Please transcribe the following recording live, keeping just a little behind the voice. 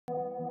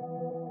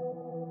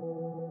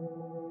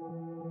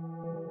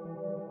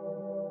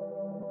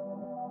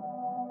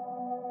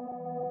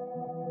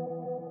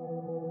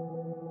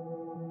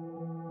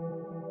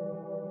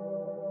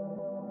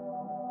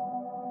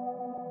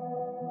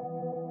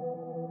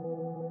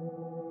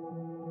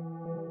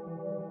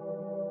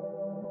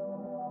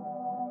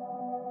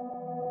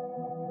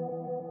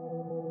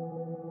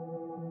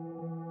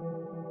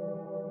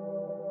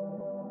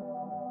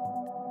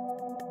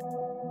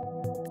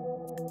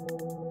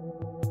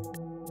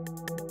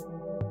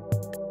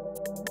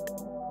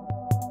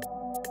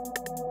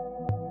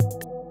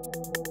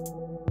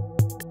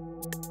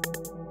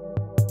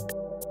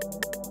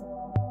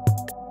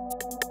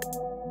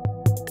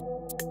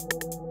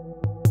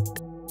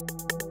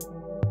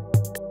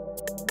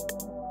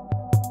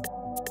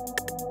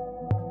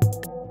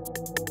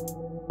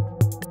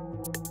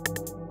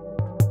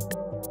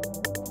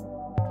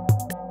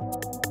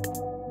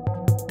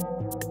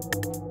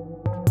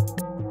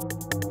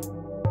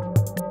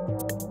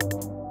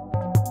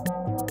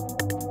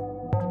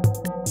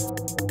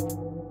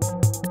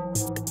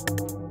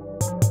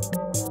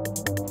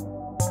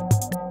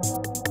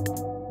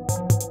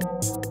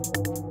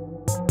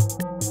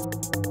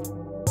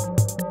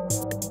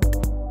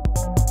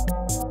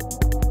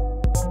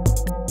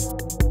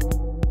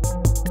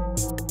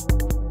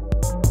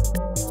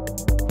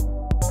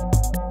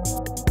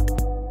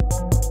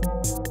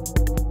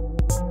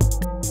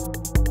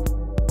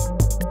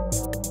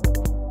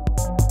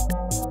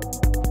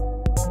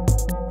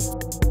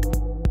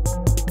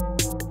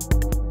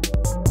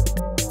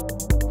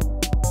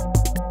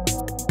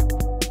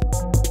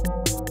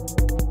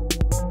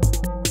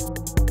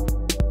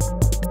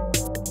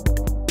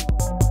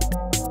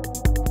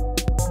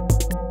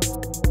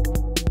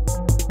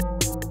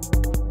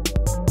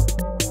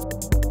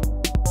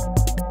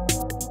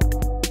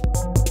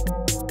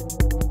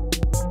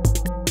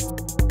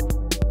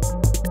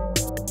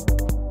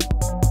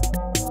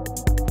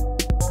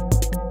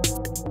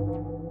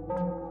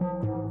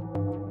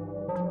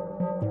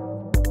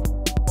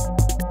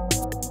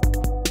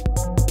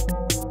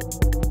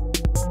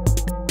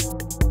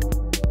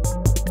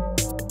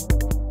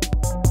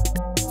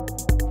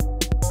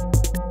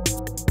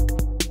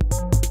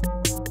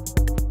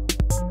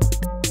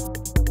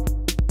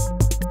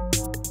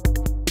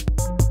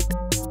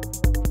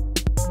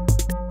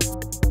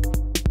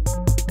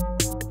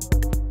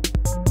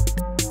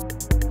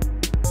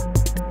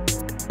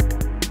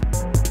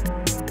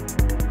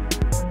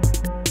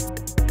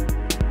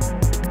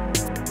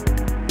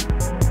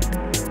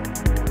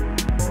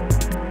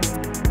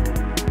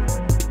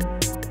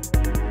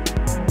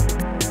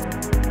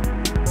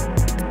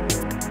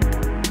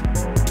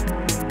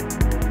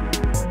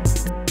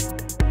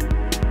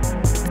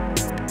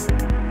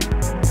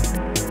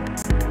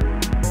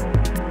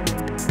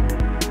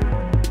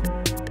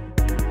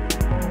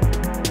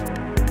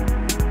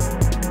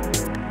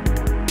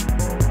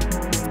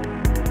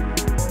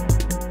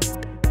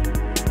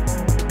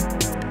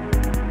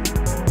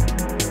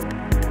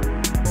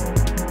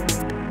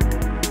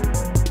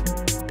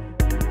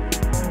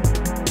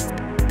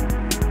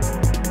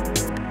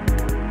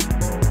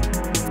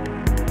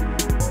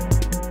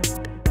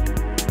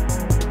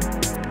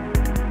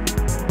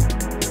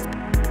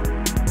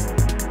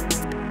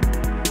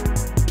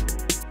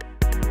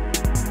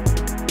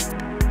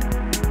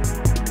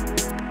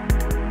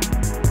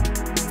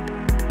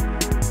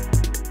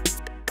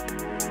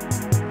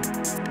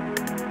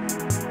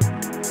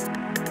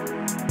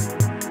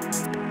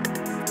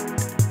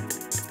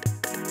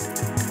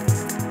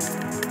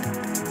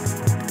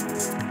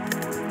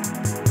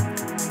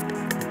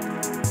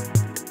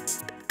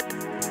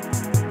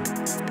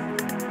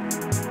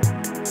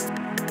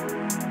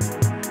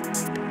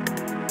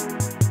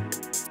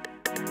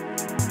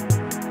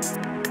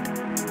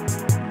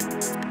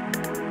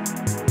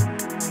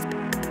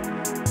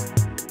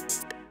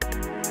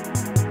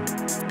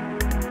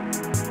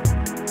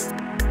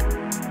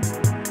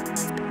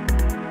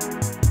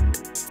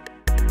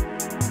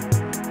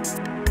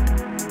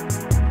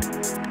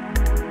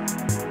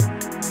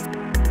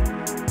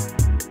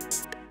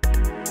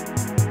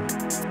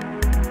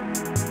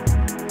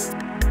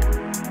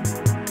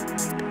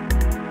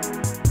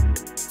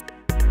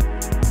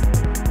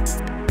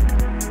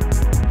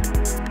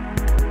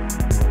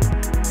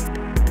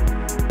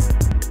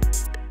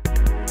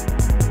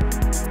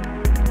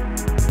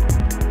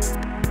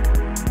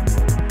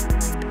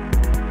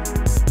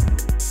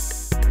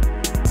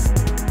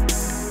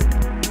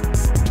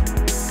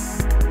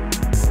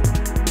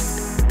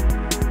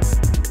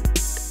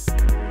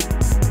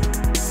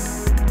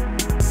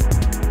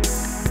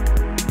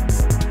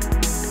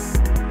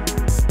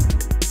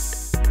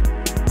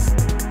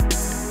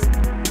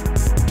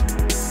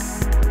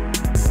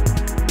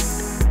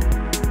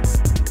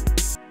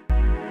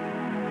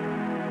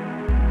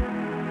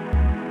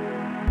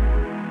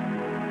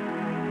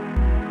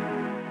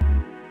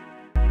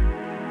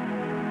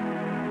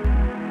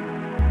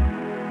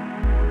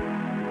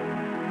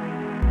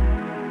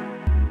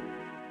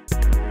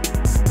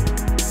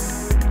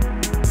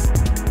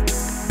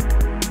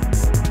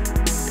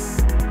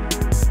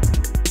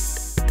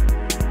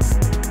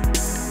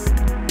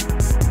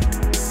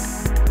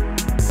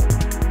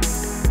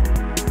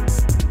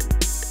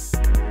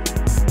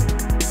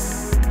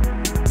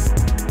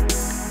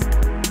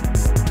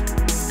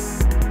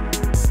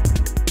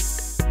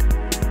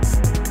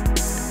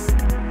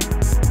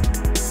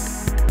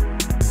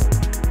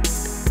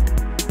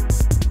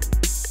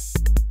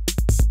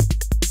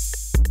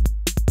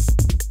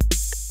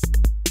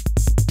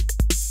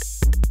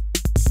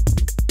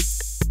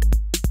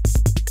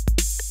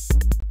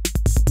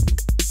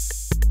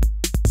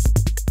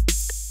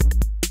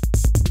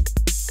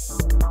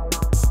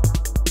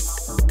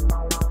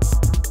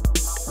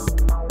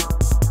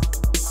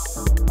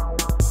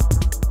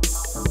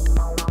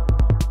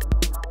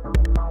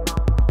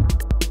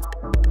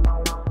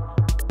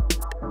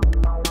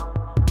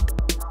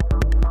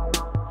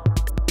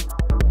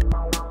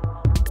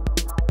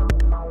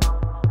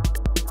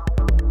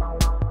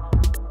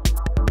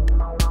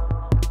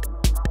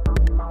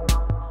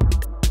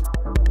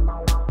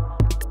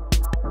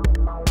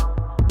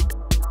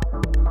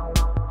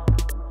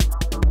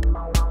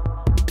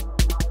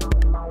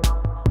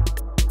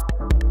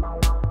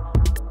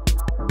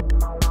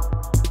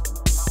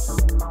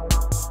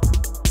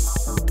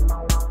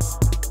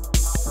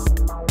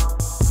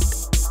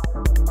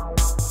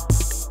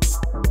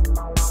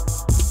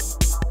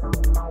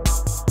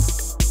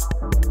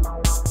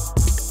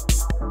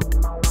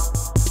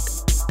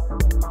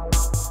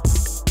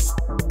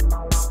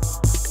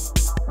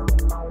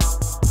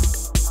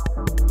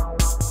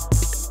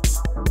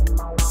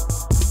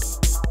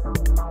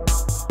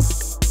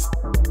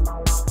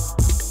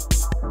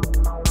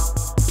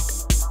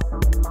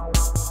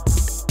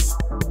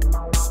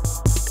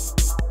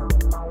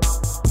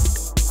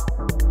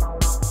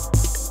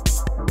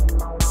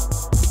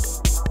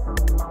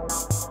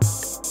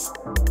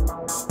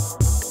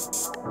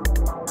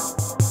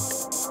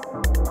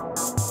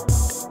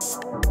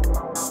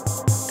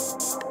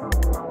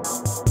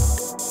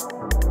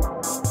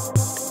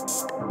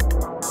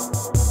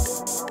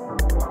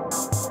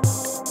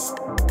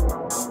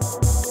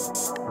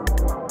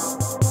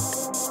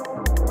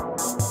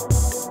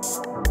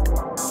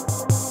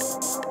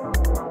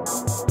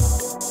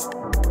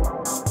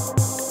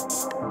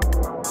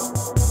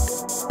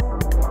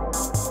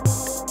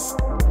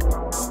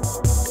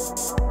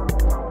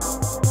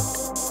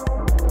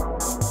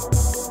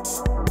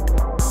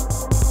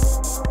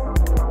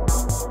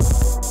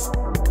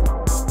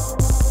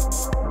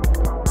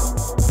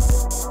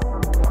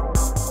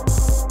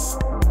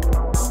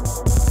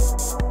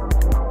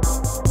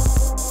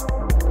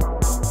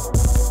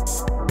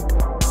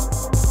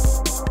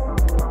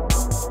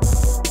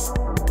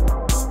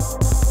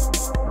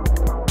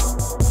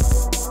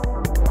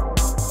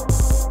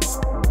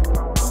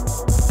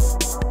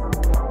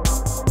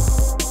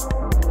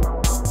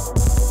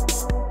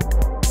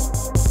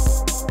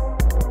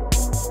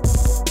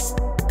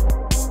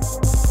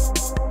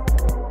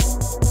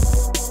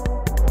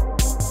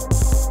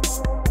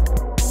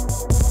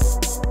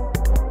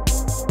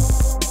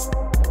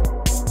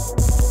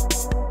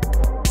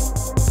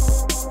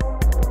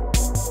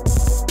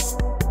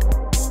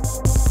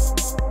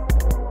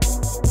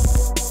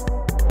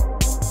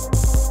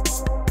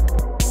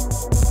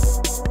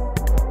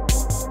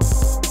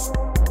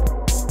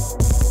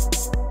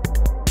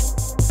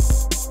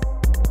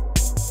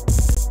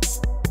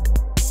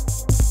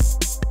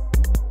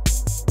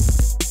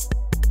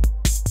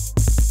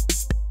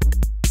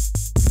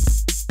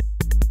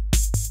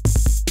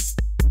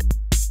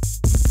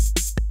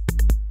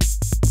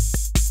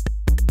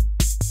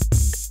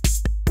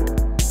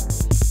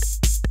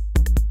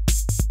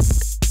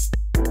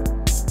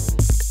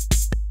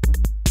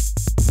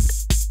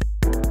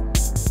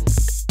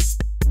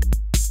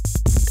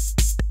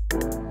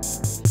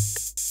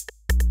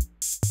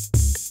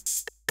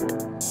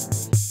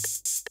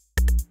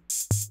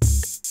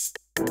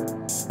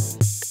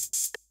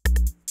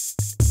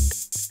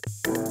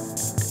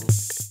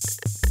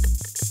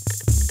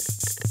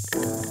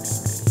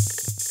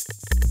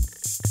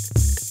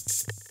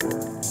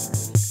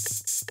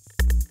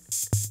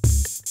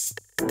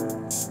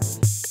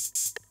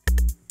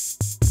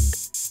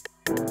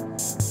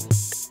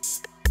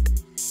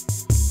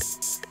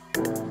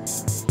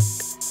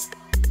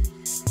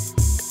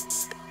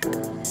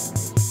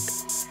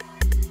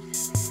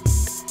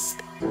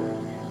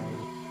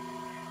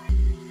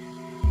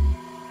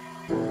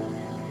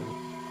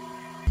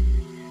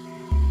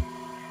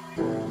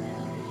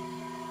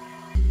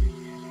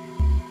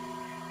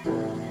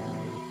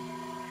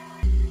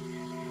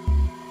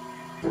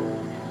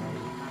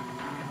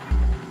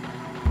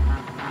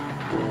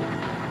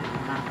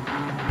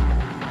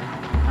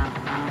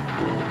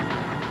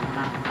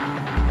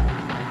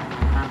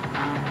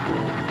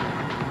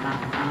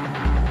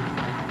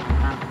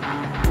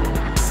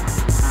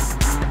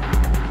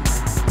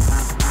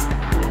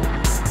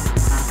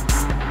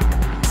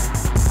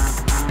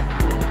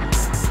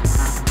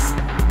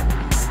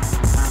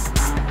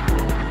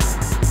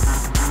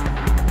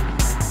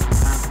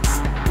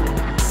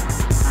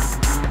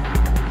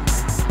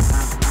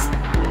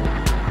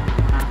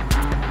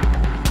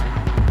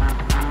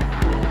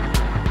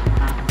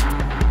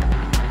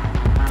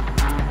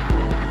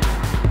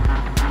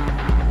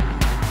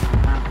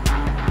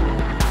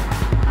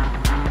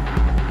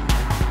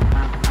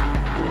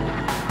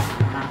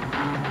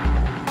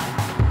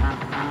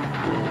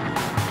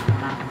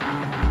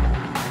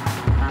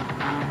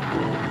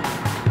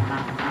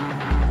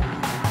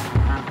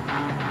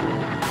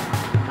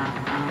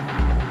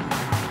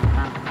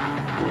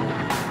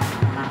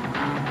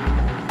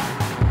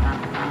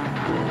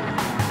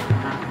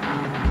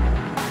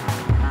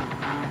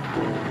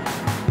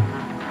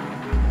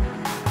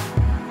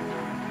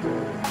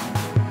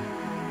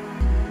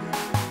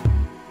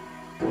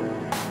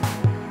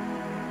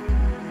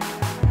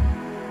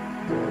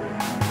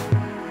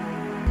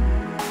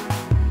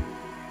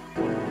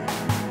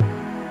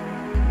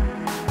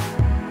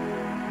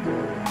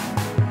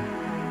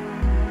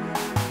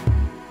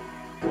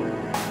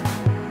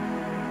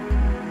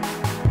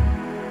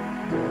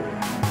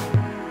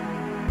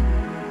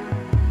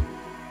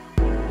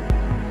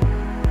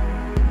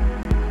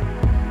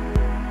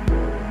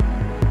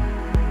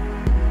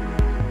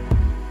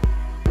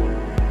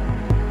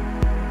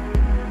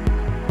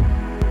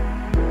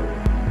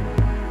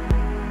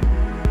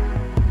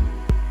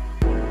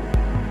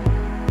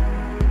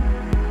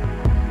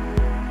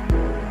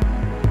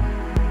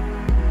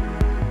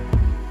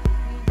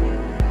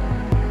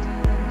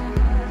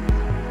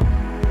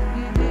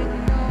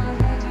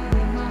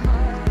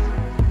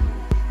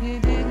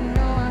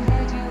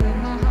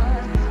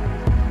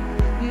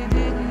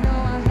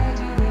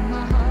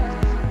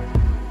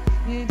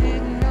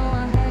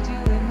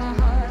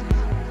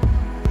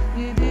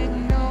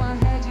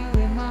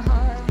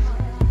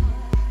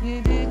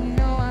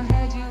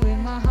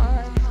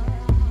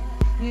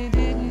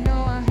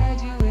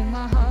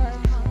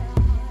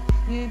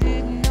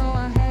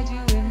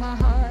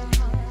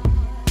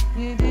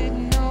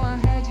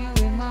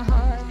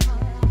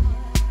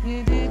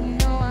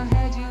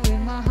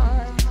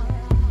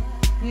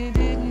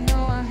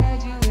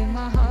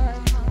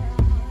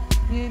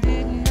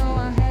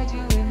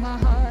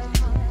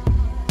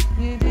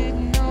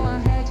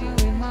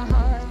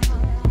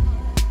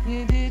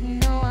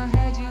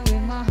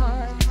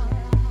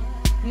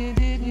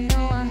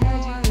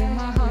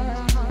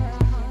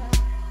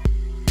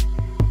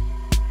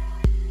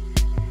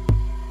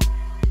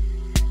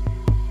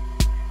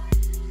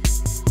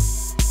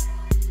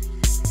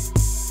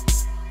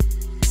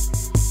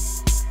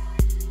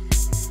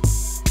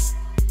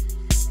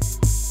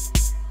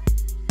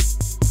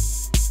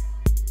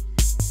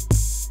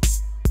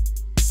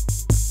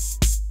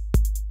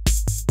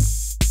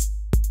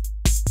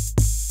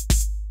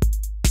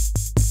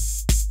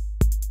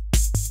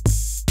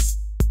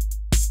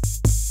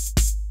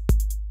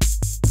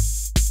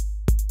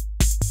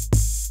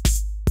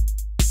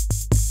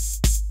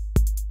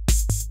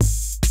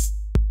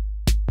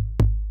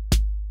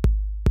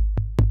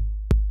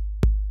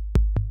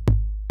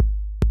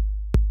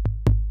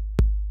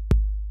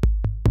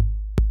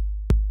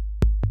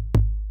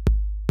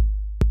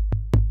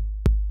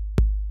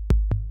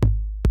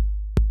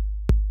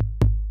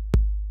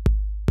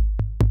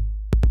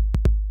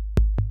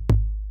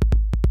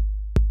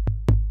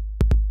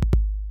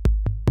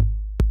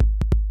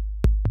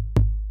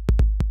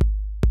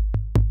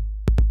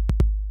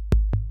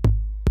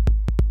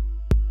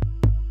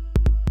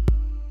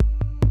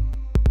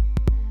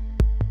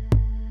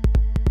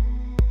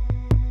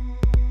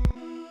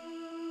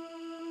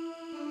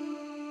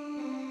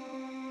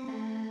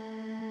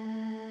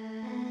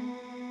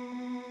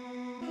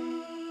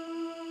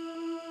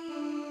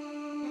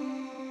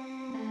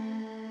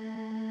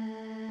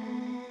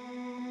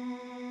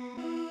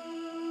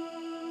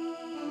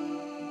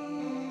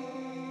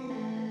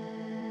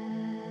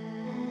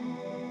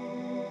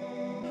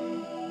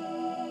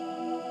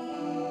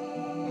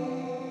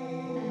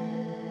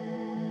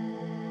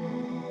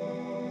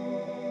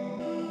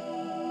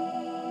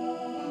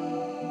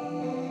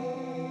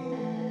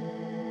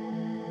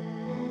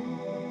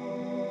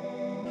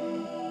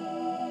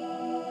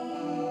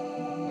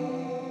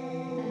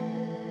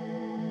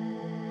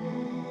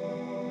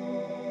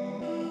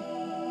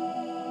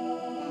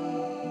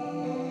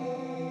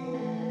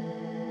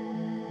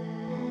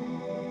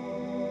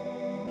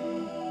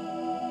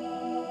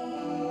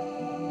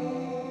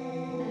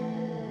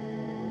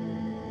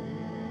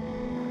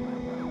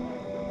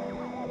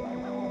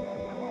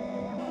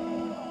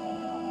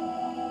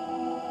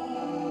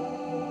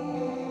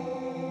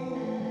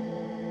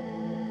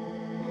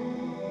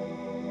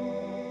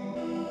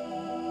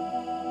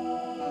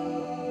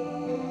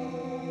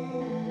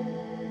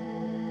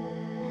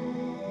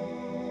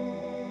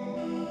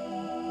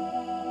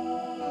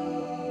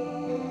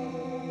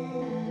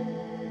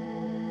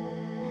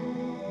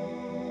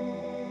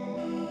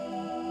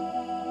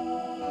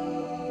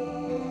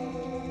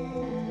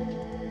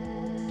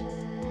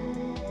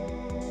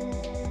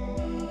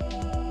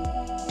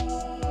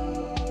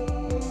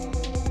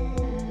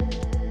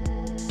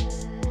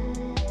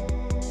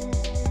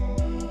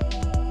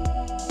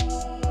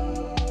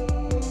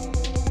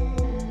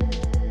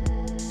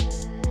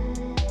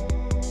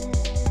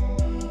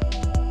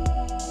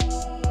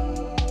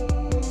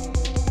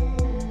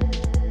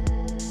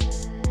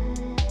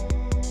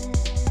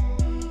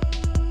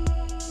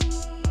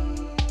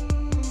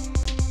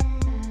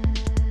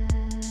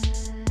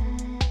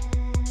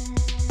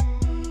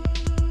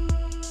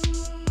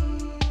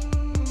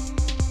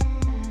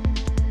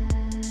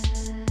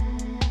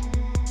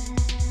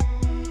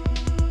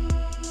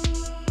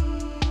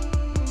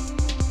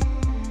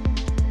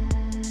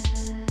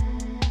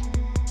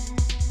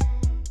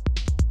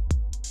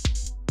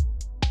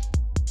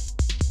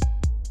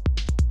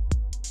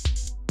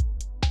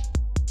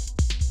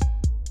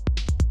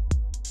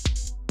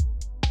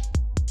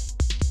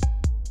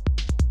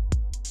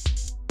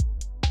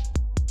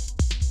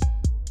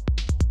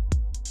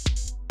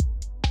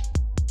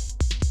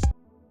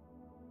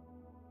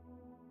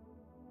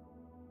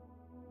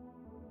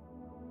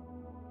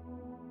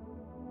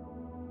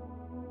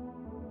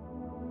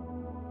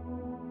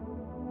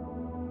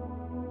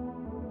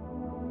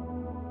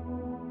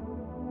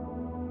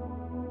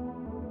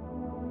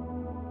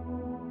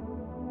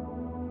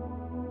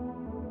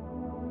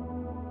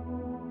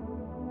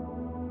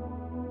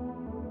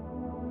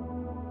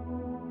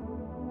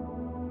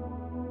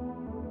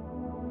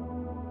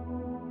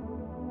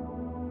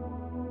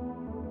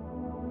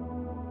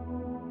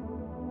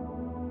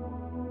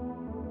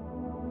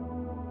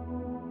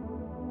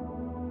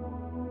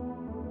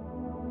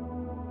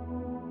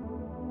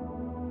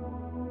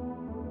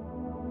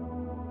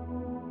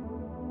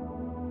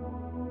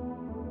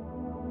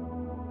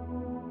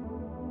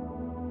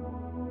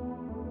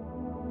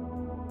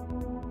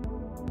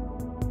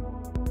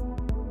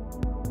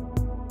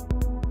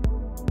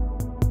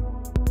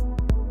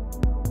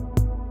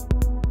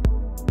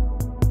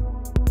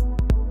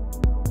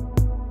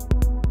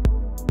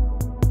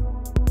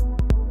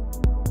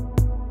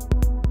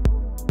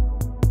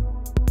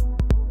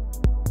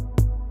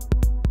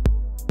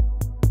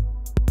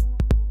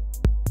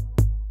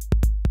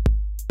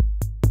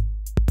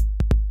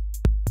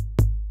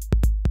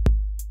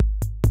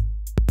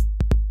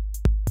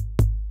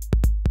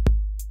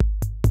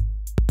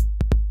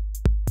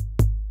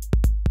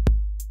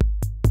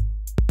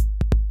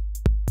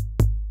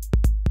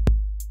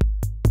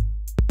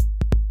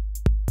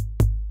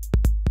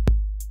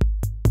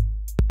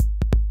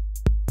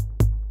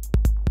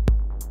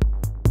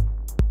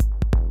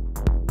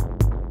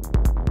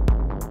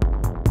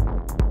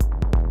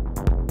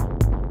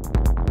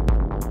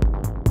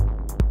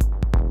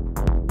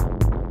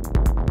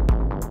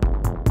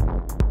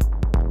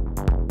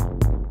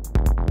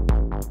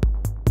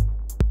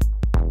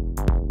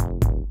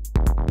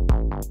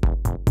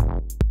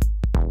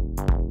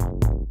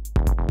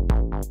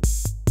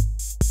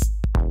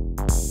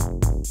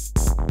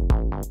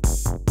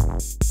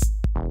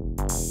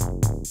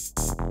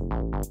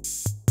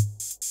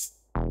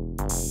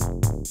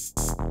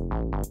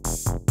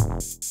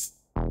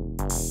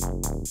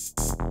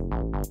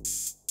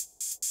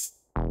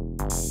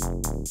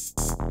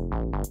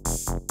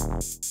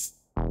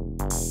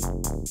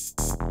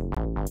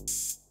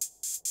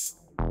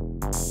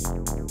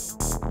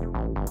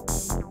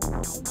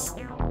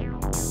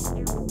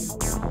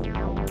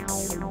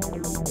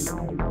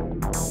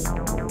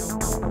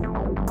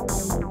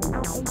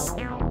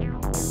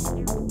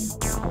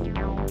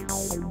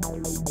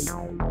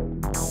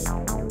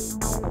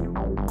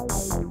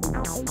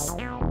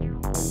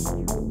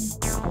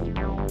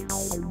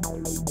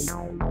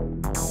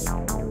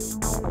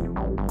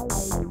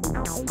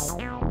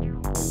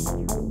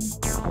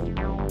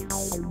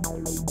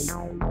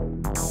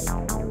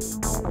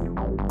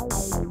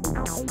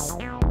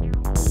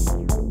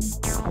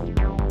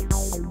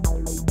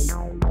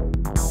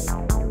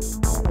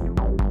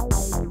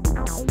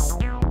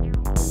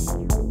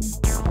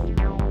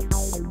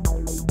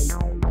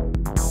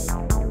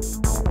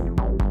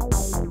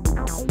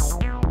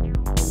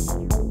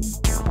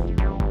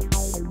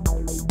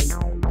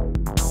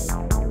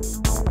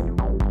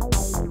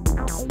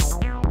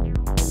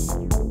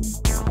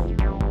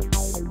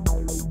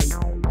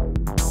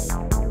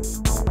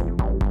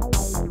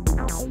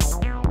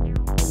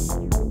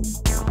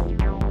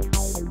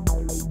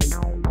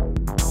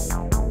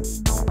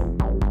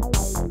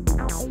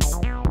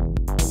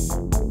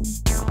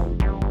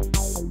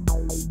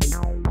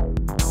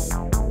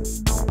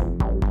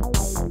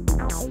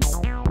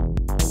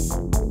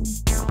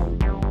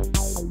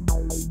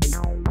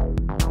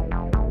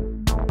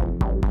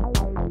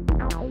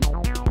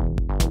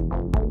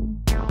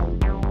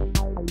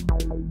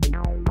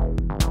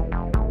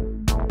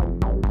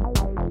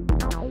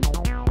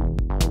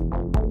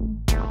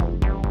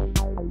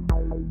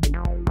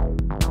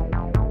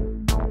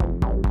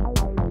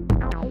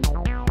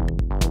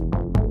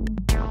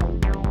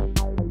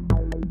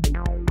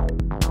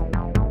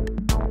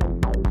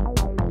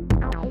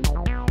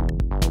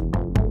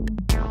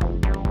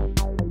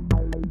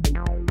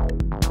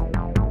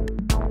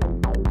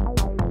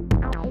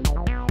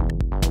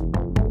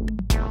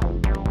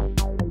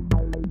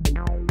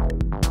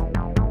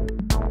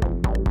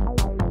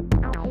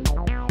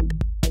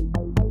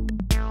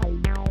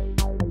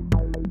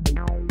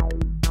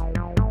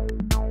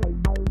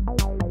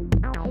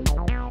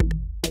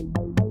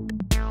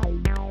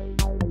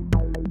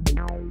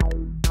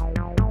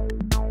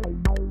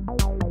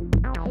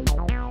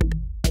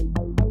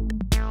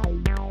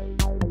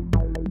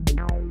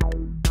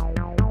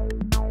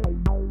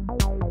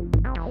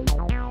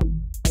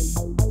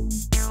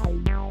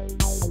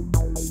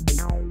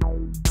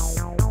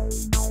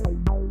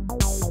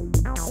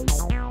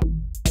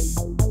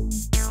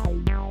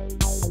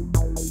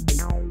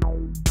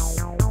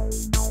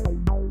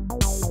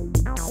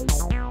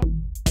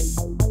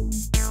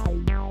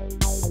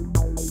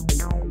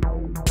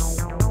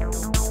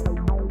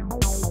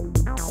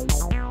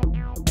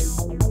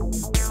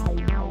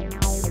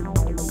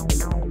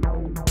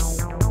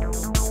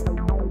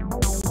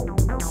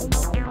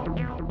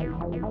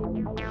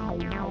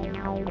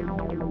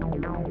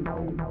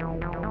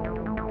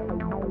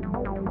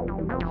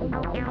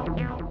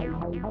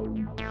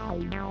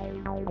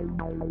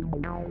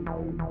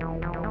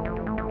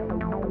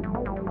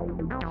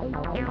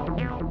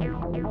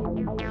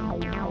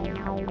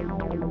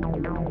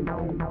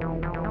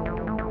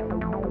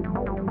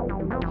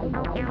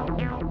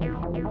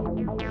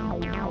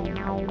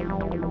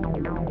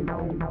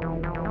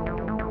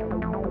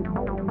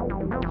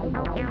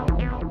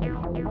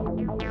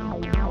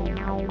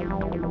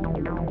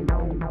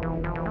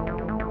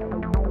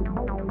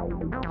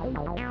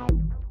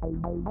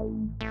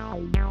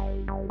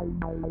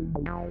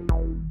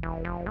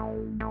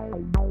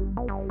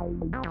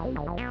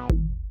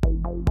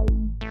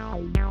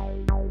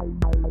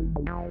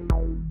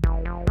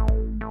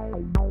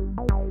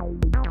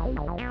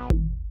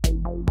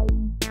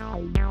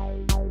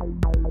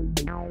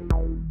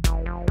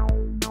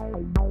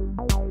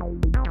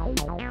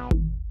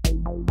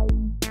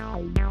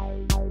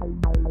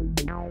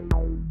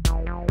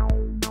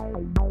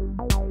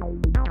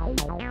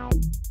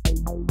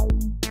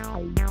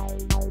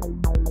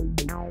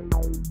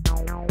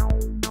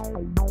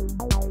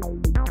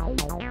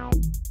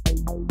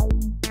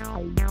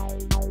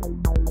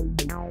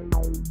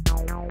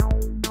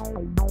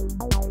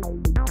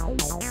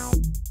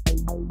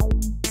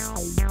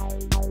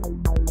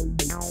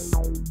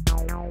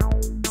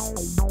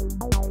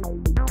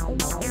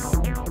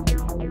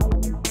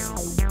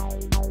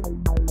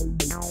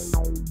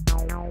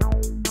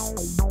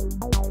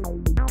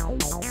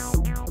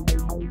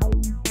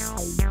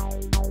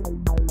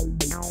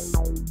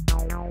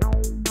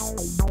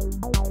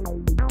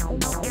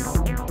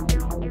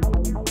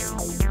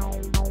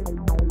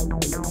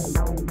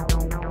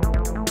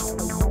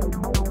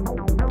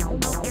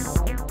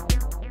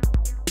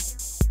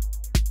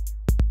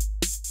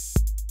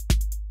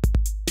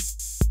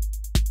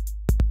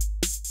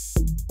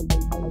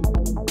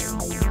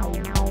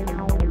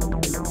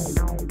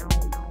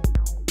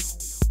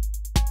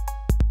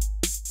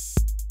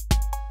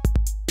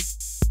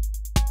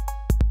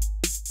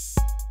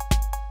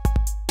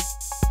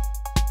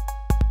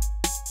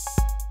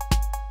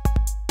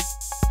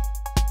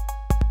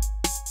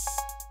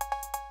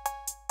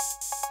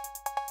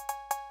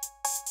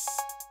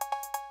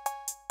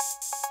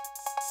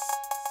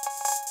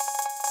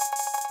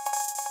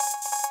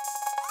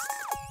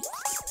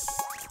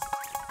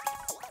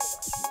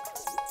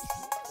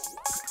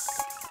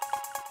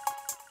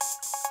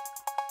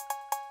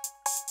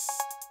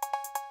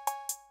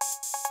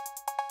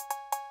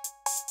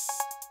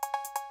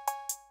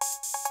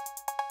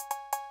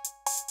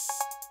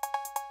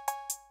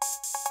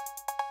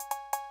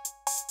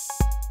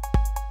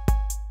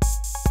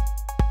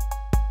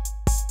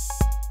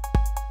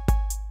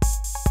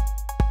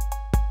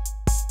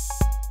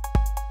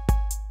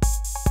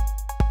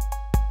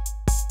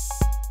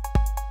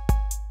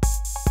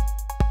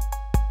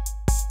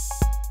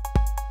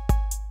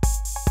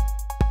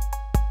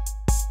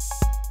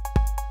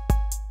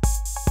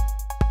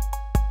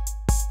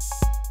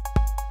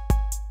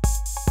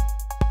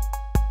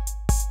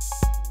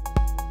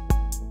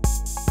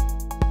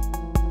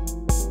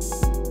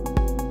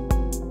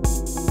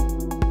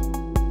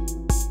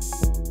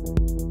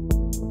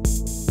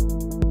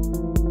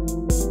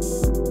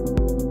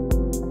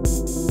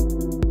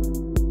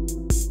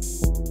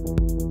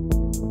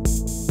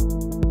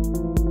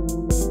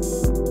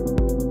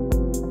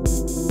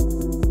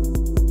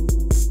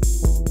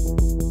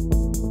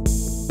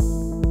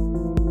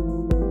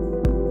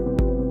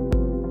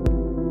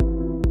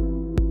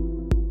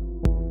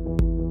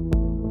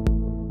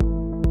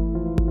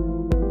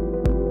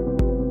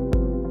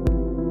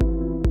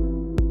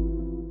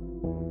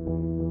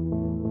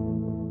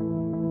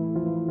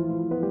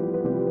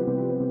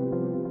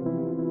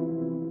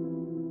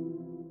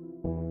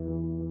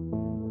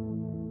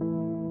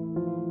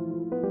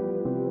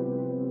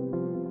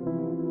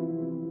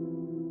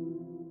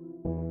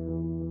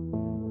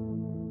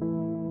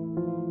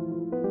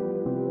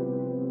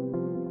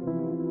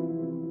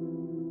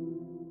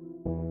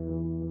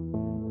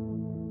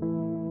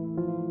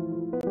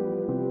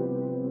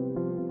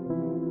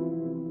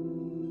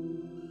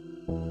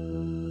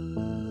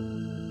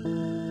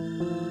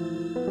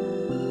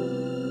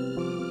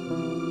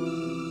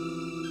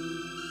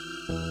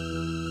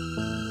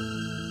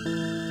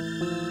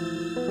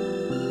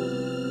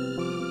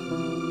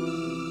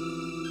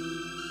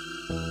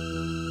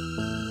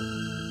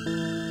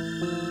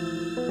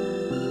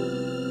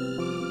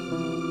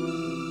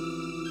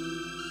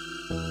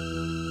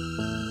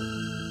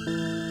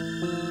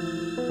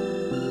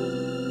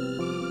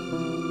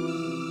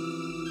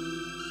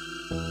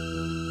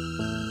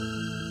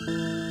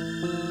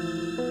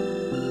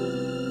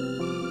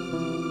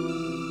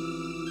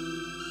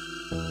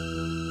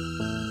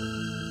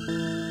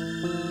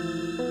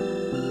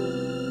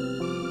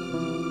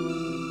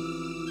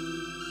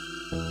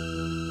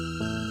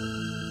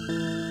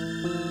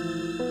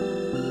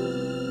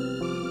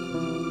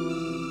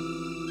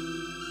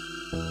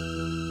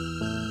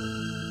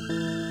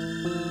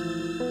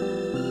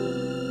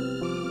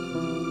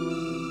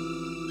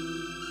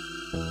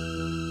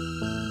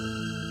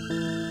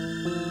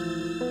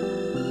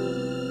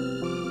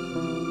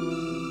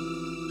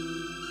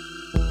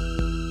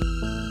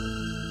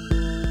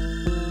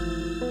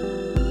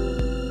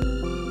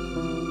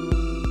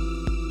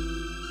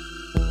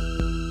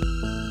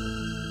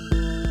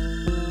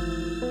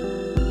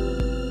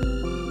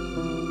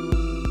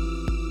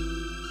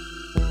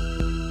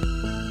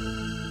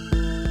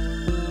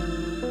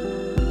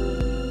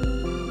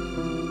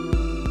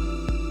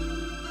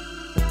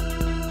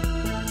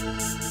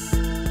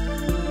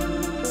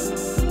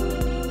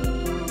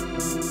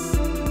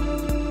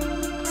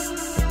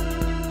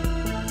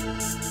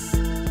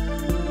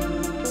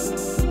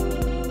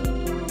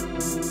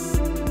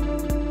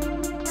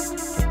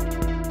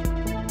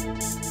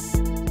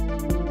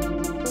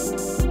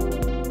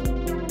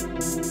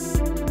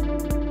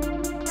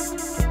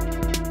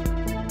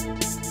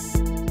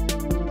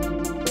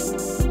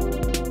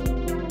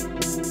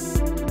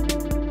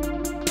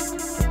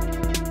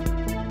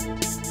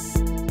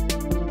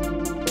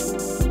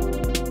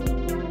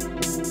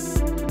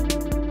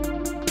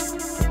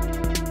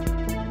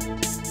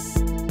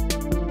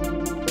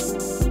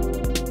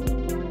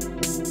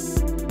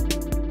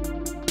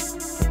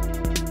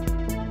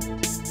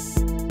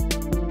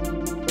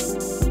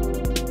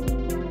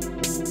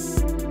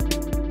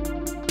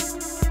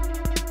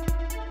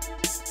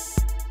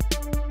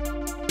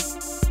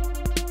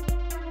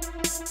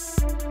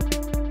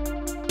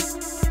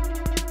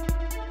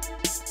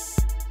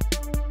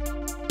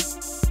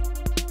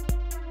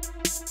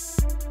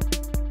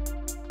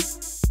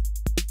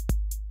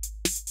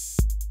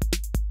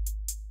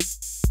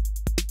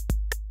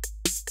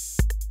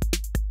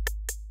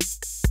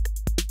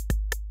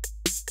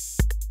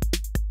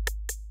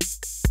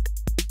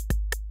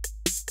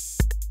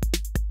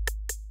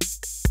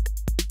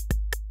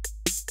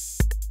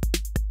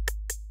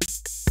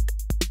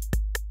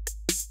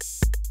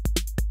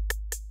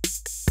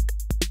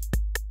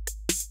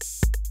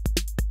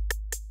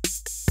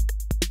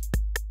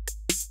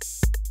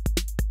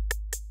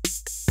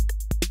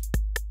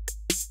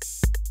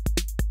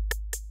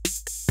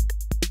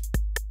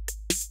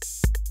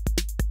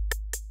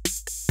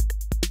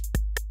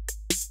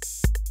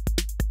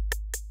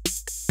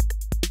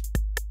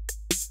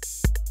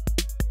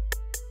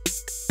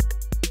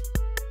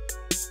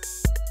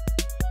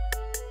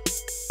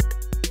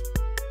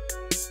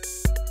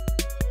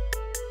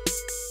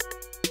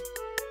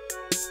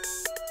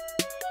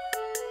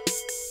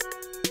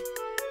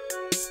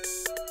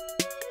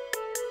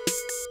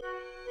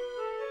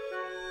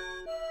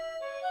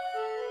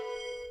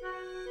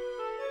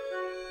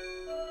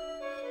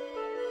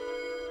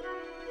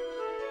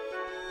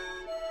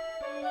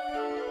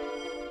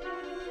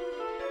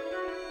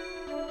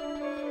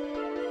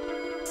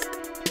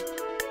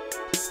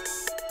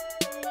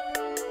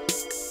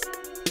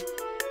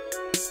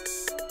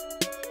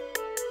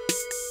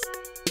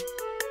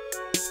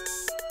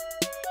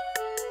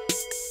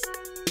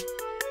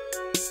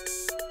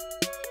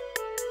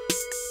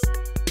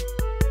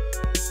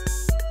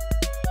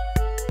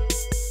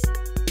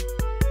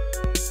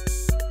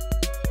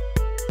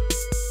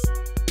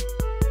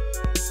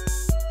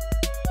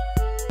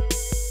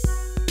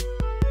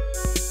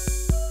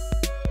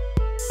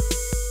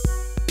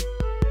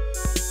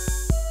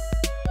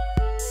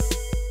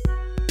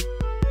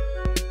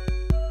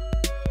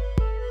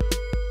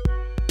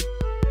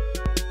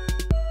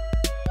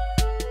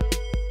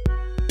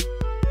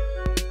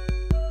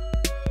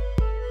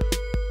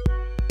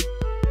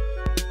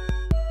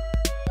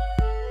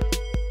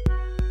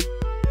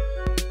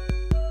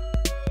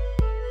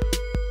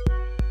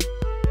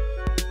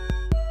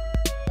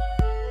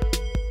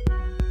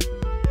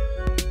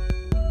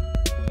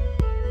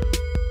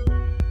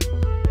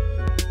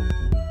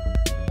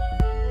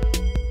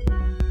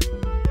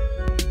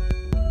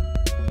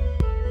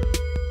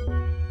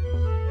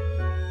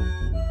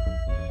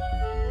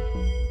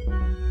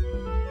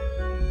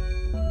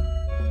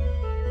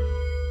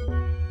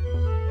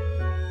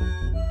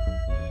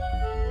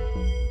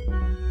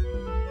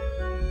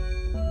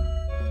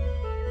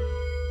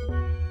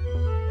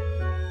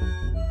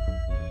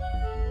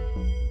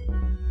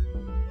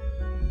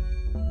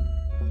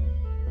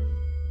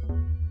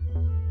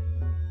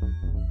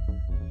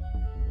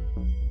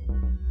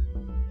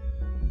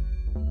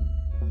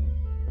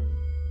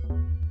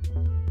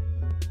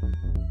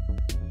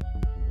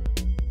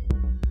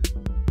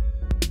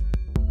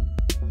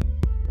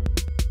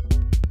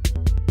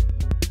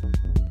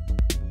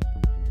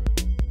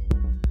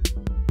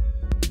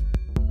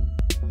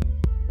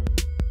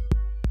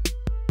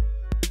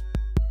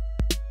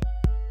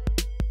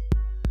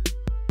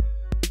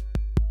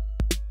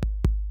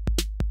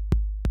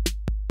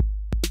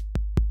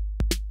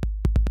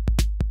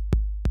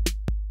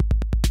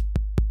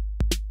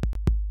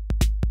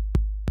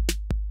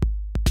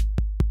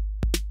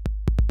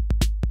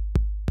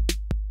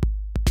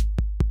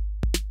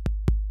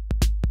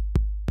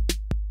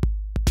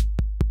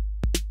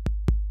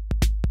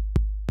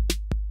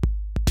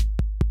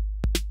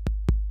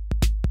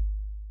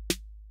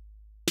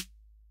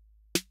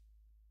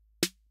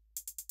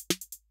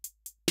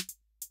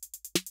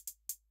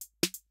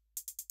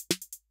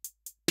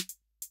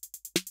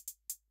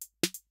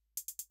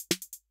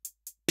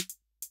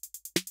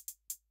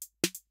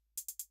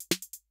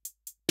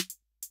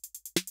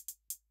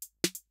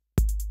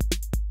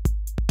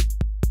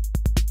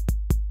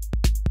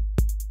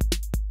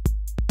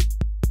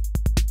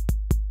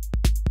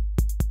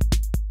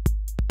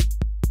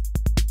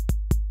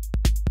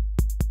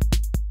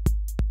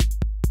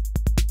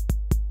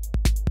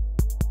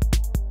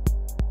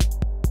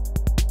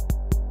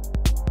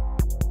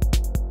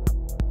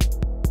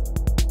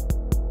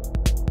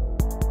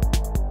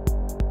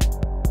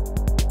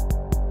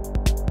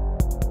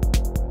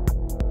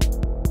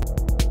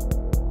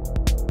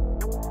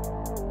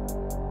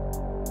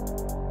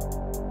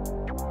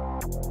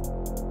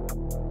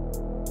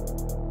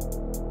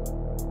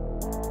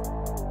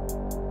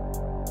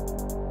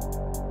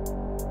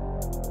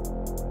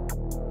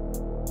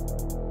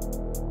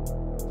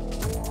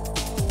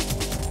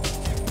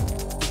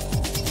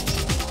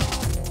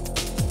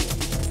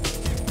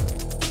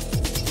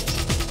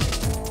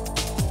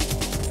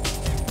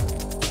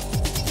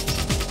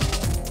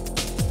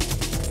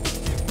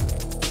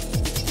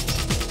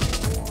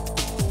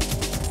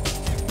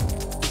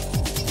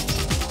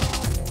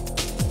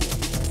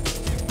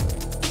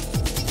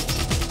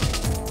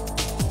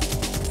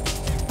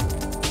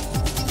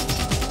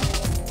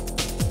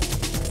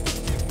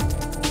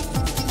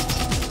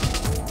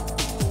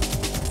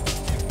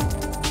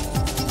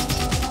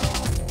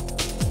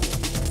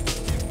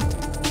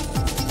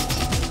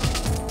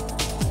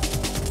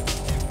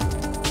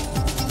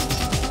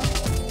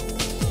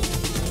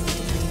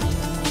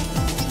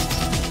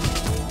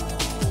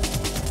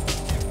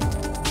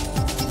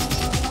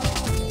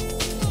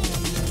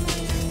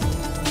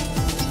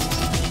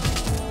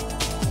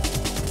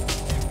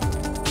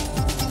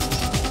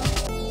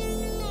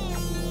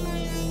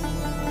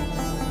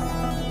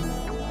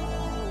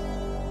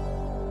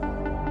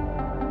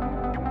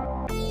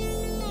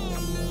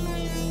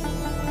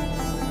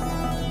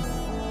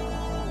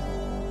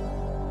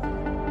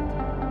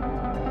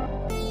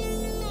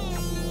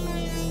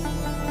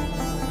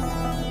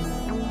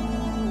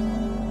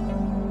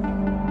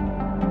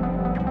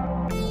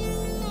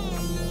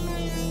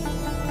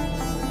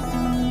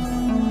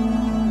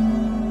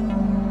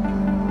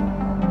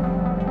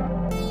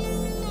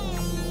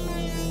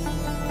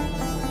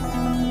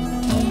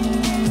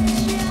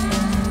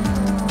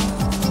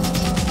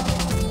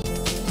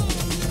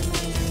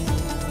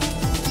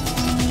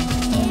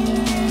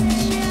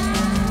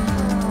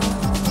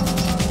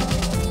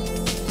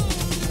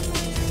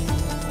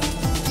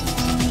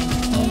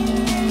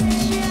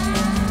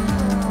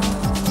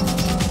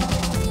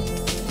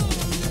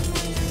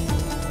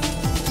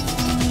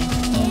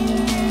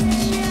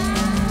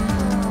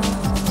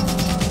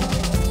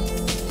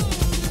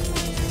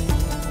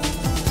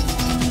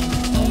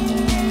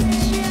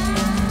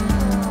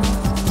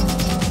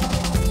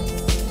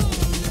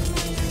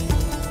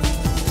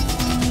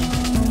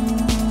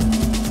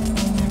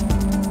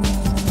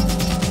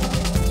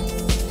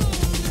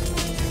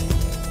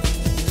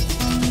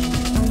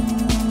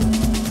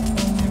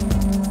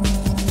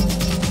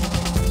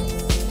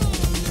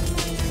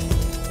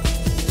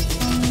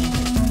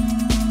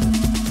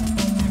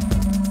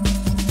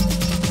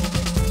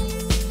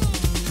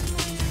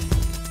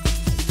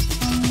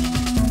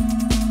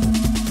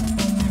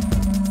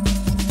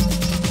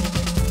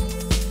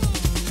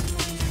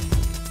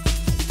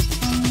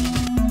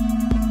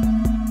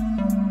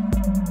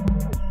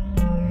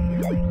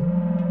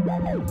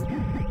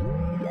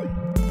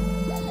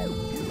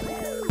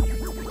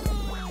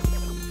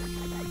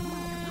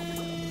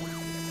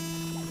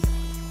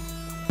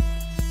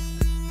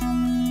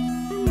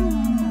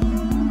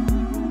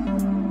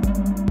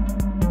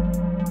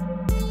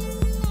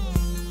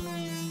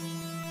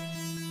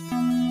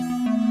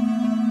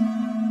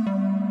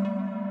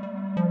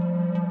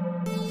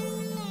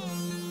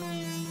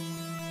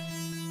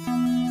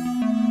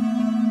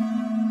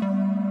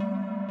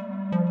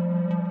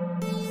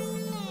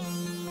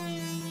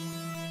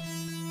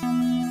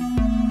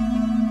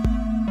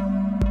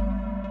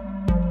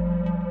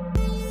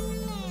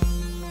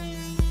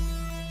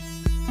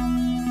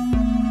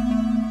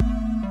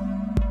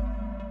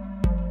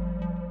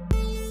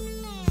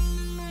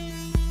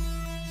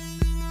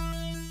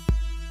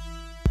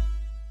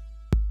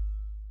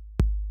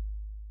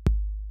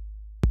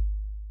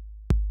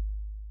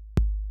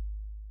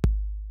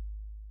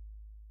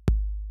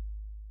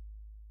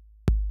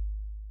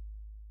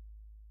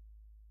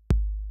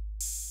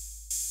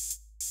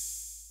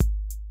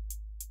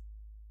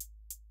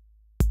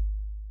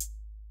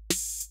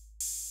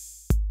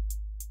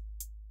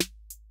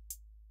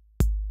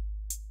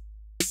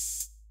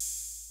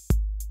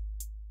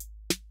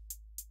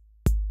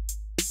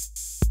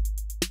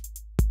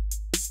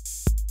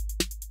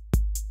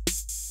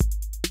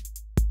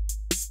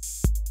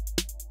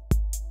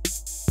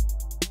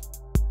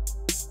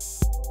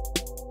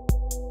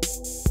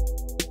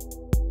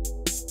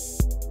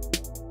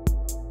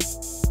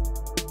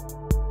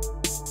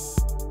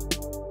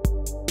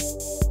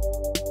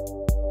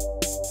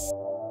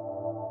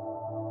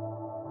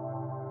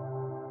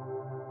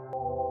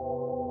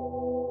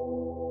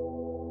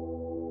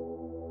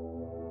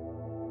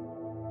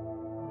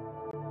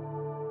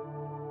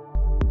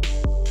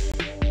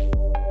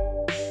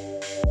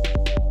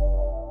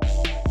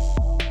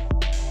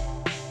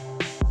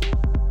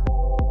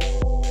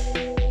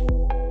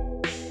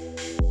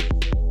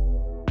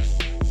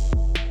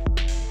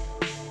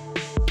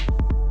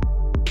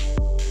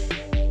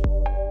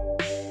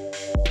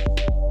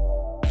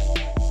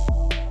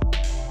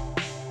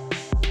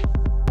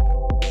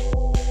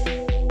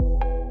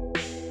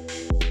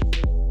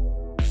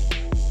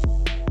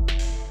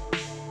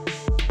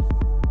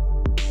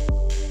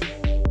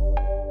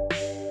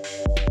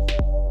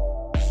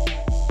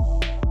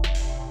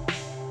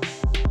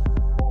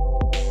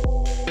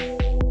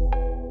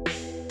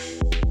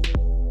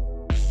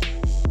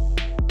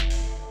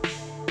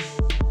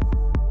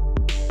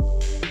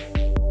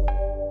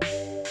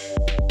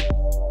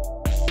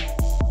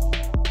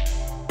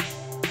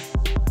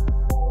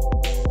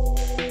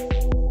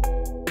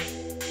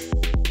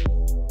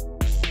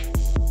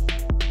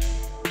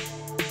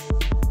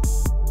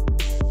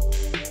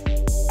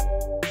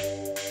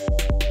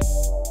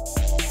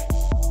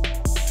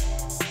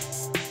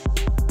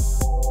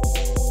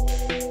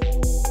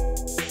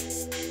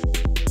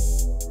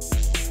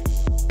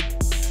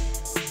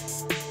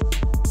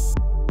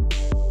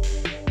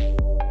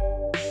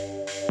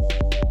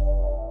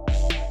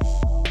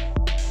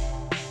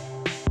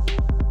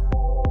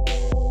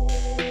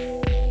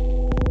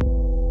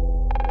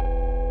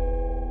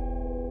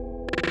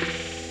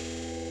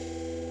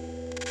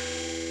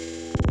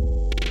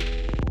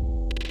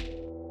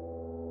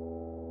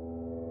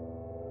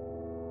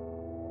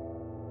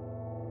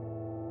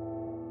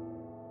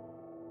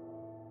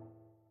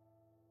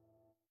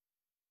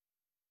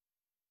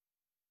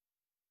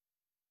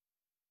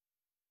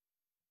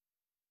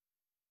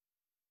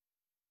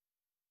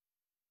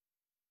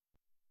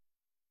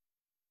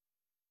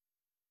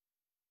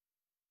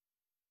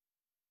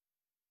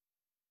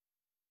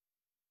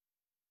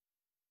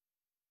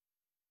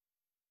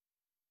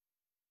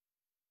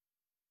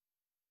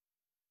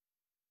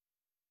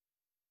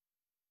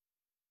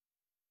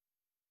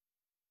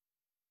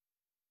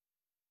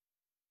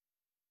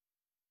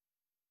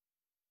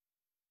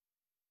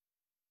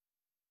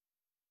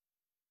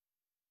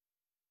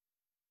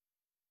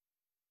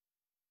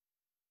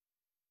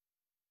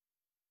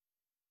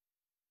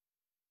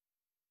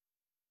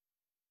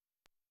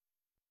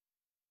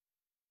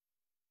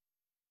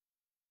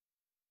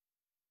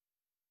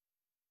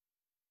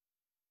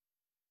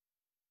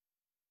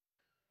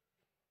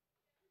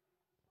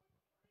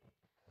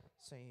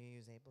So you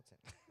use Ableton.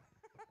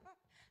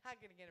 How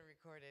could I get it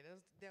recorded?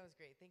 That was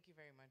great. Thank you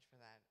very much for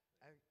that.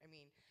 I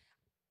mean,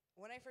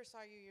 when I first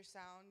saw you, your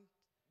sound,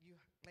 you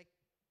like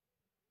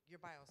your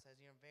bio says,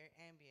 very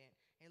ambient,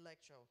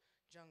 electro,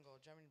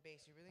 jungle, drum and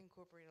bass. You really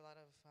incorporate a lot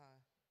of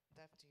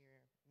depth to your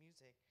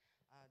music,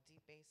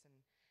 deep bass. And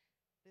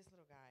this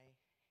little guy,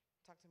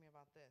 talk to me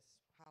about this.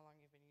 How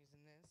long you've been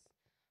using this?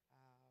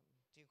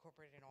 Do you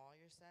incorporate it in all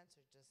your sets,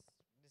 or just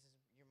this is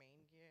your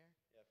main gear?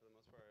 Yeah, for the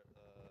most part,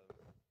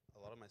 a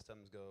lot of my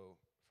stems go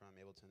from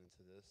Ableton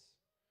into this,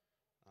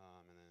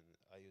 and then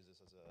I use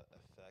this as a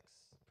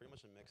effects, pretty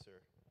much a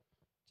mixer,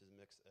 just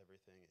mix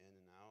everything in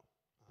and out,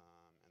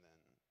 and then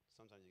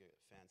sometimes you get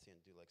fancy and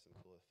do like some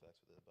cool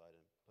effects with it, but I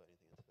didn't put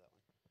anything into that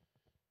one.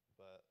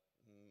 But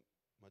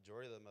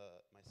majority of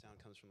my sound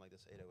comes from like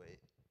this 808,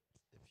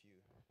 if you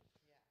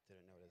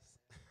didn't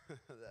notice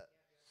that.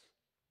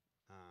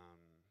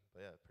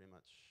 But yeah, pretty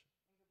much.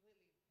 And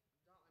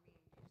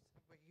completely, I mean,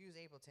 you use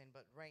Ableton,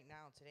 but right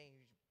now, today,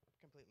 you're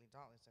completely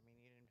dauntless. I mean,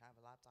 you didn't have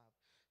a laptop,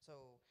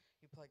 so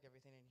you plugged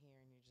everything in here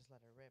and you just let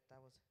it rip. That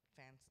was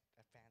fancy.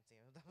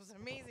 That was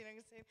amazing, I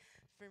can say,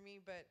 for me.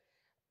 But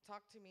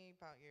talk to me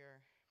about your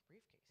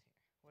briefcase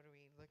here. What are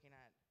we looking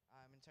at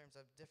in terms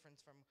of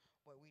difference from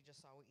what we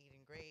just saw with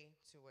Eden Gray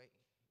to what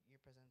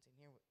you're presenting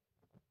here?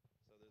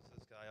 So there's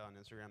this guy on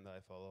Instagram that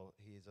I follow.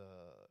 He's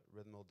a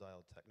rhythmal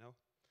dialed techno.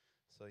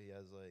 So he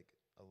has like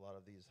a lot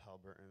of these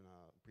Halliburton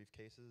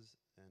briefcases,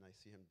 and I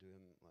see him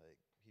doing like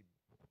he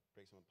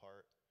breaks them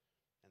apart,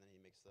 and then he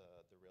makes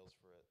the rails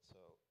for it. So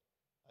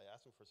I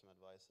asked him for some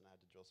advice, and I had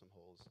to drill some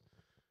holes.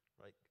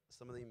 Like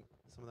some of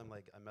them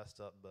like I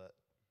messed up, but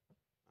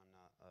I'm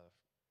not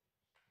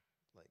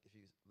like if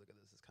you look at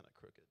this, it's kind of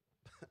crooked.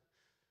 Yeah,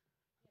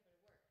 but it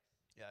works.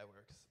 Yeah, it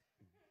works,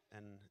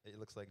 and it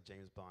looks like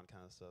James Bond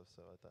kind of stuff.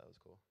 So I thought it was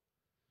cool.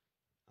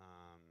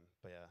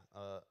 But yeah.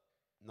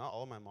 Not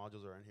all my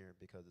modules are in here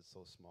because it's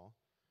so small,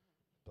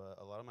 but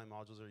a lot of my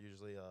modules are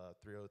usually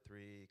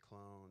 303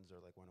 clones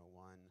or like 101,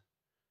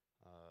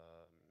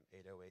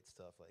 808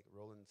 stuff, like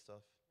Roland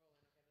stuff.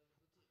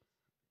 Rolling,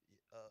 okay, the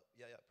boutiques.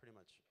 Yeah, pretty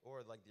much.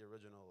 Or like the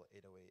original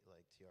 808,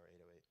 like TR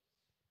 808.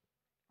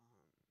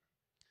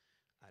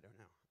 I don't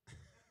know.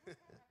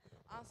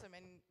 Awesome,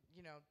 and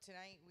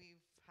tonight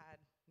we've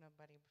had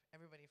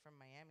everybody from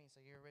Miami.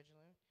 So you're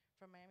originally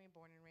from Miami,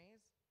 born and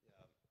raised?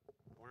 Yeah,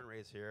 born and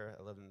raised here.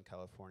 I lived in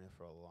California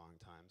for a long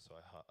time, so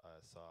I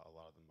saw a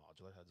lot of the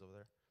modular heads over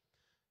there.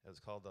 It was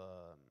called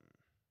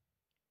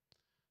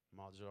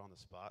Modular on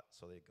the Spot,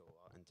 so they go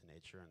out into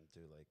nature and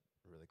do like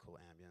really cool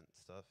ambient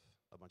stuff,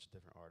 a bunch of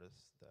different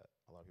artists that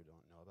a lot of people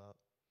don't know about.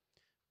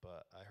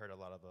 But I heard a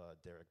lot of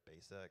Derek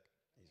Basek.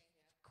 He's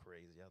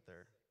crazy out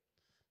there.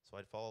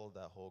 So I'd follow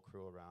that whole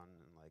crew around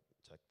and like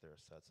check their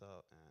sets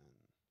out, and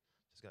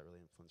just got really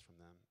influenced from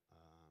them.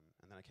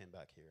 And then I came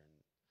back here and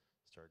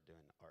started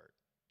doing art,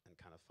 and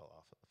kind of fell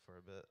off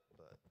for a bit.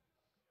 But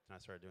then I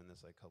started doing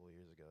this like a couple of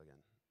years ago again,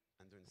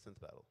 and doing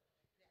synth battle.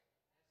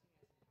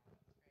 Yeah,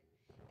 great.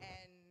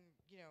 And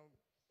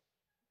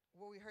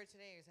what we heard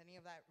today, is any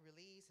of that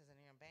released? Is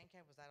any on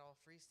Bandcamp? Was that all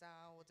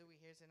freestyle? What did we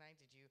hear tonight?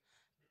 Do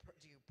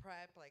you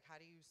prep? Like, how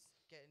do you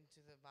get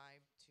into the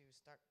vibe to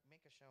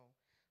make a show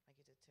like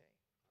you did today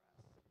for us?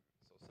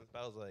 So synth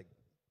battles like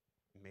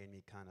made me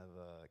kind of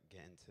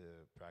get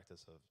into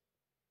practice of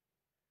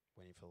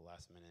waiting for the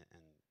last minute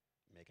and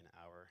make an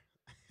hour.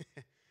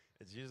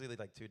 It's usually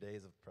like 2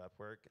 days of prep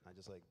work, and I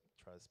just like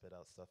try to spit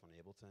out stuff on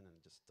Ableton and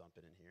just dump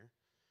it in here,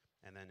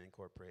 and then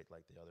incorporate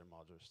like the other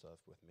modular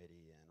stuff with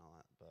MIDI and all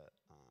that. But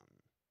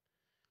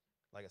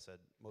like I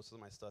said, most of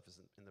my stuff is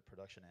in the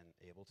production and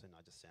Ableton.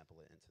 I just sample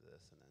it into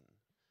this, and then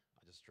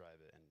I just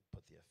drive it and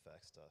put the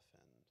effect stuff.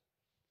 And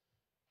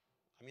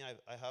I mean,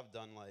 I have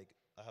done like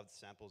I have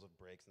samples of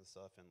breaks and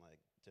stuff and like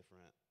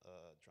different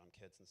drum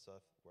kits and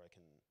stuff where I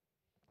can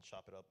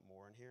chop it up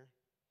more in here.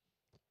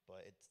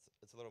 But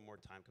it's a little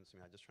more time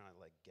consuming. I'm just trying to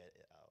like get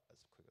it out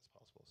as quick as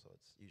possible. So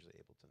it's usually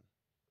Ableton.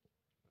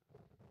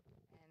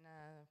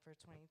 And for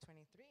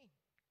 2023,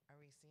 are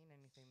we seeing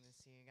anything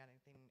this year? You got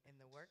anything in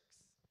the works?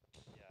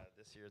 Yeah,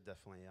 this year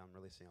definitely I'm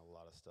releasing a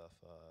lot of stuff.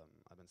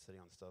 I've been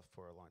sitting on stuff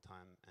for a long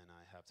time, and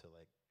I have to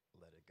like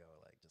let it go,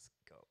 like just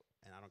go.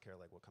 And I don't care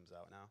like what comes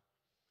out now.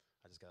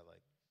 I just gotta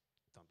like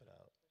dump it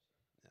out.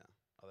 Yeah.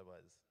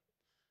 Otherwise,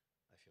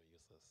 I feel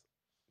useless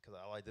because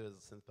all I do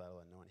is synth battle,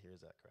 and no one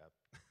hears that crap.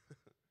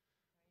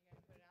 You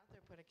gotta put it out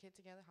there. Put a kit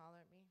together. Holler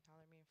at me and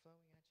Flo. We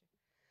got you.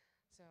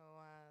 So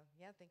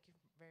yeah, thank you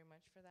very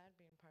much for that,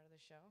 being part of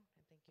the show,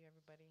 and thank you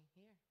everybody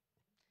here.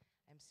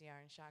 MCR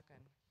and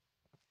Shotgun.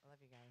 I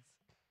love you guys.